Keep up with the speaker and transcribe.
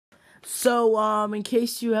So, in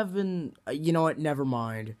case you haven't, you know what, never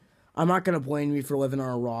mind. I'm not gonna blame you for living on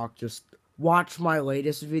a rock. Just watch my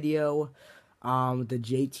latest video, the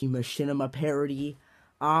JT Machinma parody.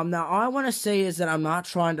 Now all I want to say is that I'm not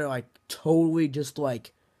trying to, like, totally just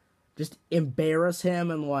embarrass him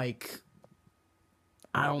and, like,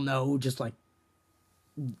 I don't know, just, like,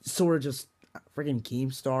 sort of just freaking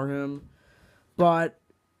Keemstar him. But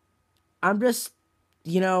I'm just,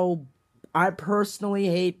 you know, I personally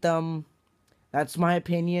hate them. That's my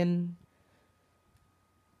opinion.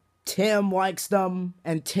 Tim likes them,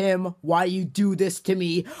 and Tim, why you do this to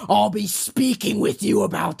me? I'll be speaking with you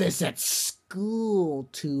about this at school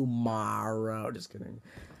tomorrow. Just kidding.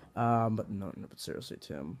 But no, but seriously,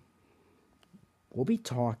 Tim, we'll be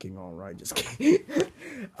talking, all right? Just kidding.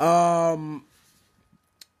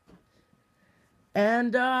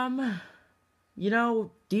 You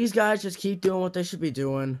know, these guys just keep doing what they should be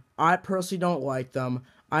doing. I personally don't like them.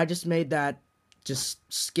 I just made that just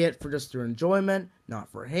skit for just their enjoyment, not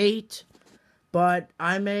for hate. But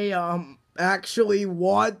I may, actually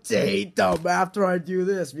want to hate them after I do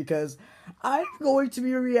this, because I'm going to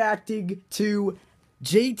be reacting to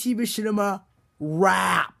JT Machinima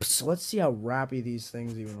raps. Let's see how rappy these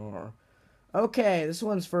things even are. Okay, this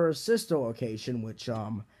one's for a sister location, which,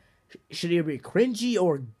 should either be cringy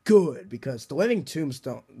or good, because the Living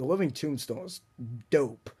Tombstone is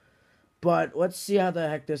dope. But let's see how the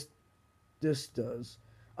heck this does.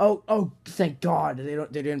 Oh, thank God they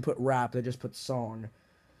didn't put rap. They just put song.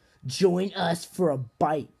 Join us for a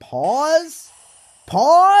bite. Pause.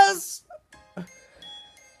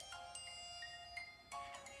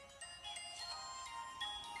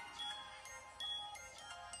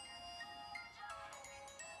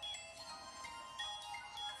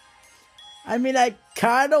 I mean, I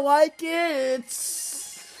kind of like it.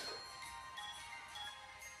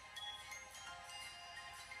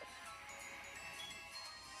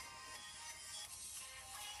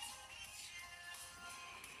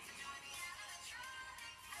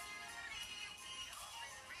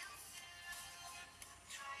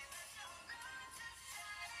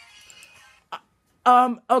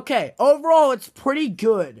 Okay. Overall, it's pretty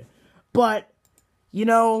good. But, you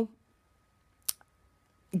know,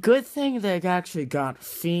 good thing they actually got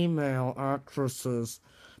female actresses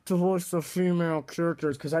to voice the female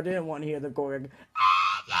characters, because I didn't want to hear them going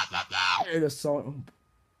in a song.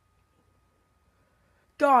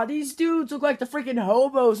 God, these dudes look like the freaking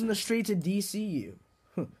hobos in the streets of DC.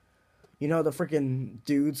 You know, the freaking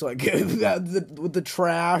dudes, like, with the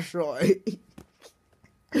trash, like...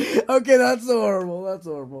 Okay, that's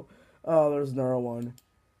horrible. Oh, there's another one.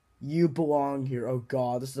 You belong here. Oh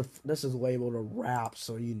God, this is labeled a rap,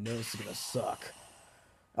 so you know it's gonna suck.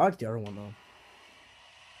 I like the other one though.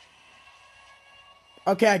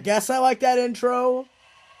 Okay, I guess I like that intro.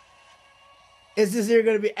 Is this either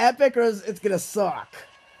gonna be epic or is it's gonna suck?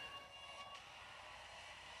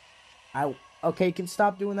 Okay, you can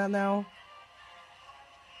stop doing that now.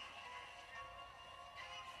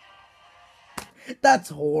 That's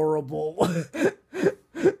horrible.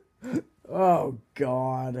 Oh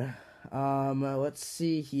God. Let's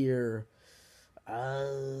see here. How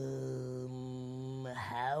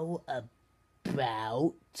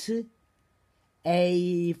about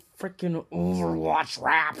a freaking Overwatch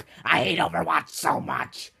rap? I hate Overwatch so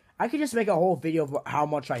much. I could just make a whole video of how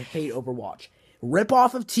much I hate Overwatch. Rip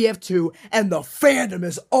off of TF2, and the fandom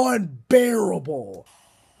is unbearable.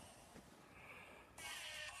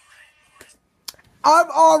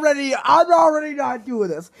 I'm already not doing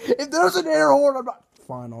this. If there's an air horn, I'm not.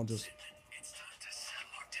 Fine, I'll just.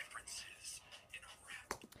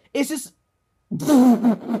 It's just.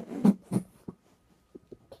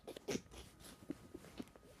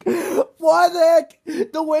 Why the heck?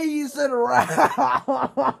 The way you said rap.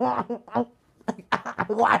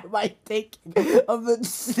 Why am I thinking of the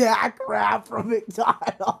snack wrap from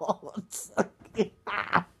McDonald's?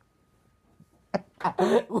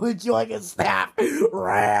 Would you like a snap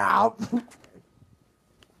wrap? Oh my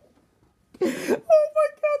God,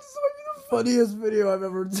 this might be the funniest video I've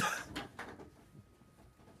ever done.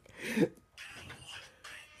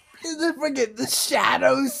 Is it freaking the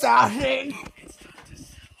shadow sounding?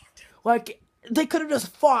 Like, they could have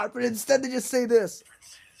just fought, but instead they just say this.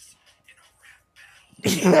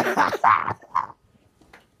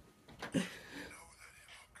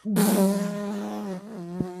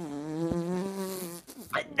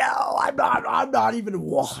 No, I'm not even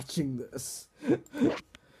watching this.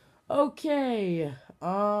 Okay,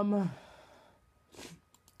 Hello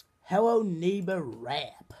Neighbor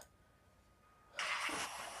rap.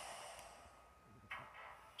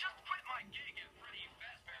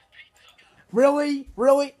 Really?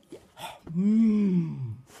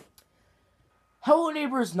 Hello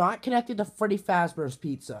Neighbor is not connected to Freddy Fazbear's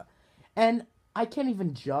Pizza. And I can't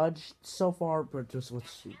even judge so far, but just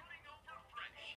let's see.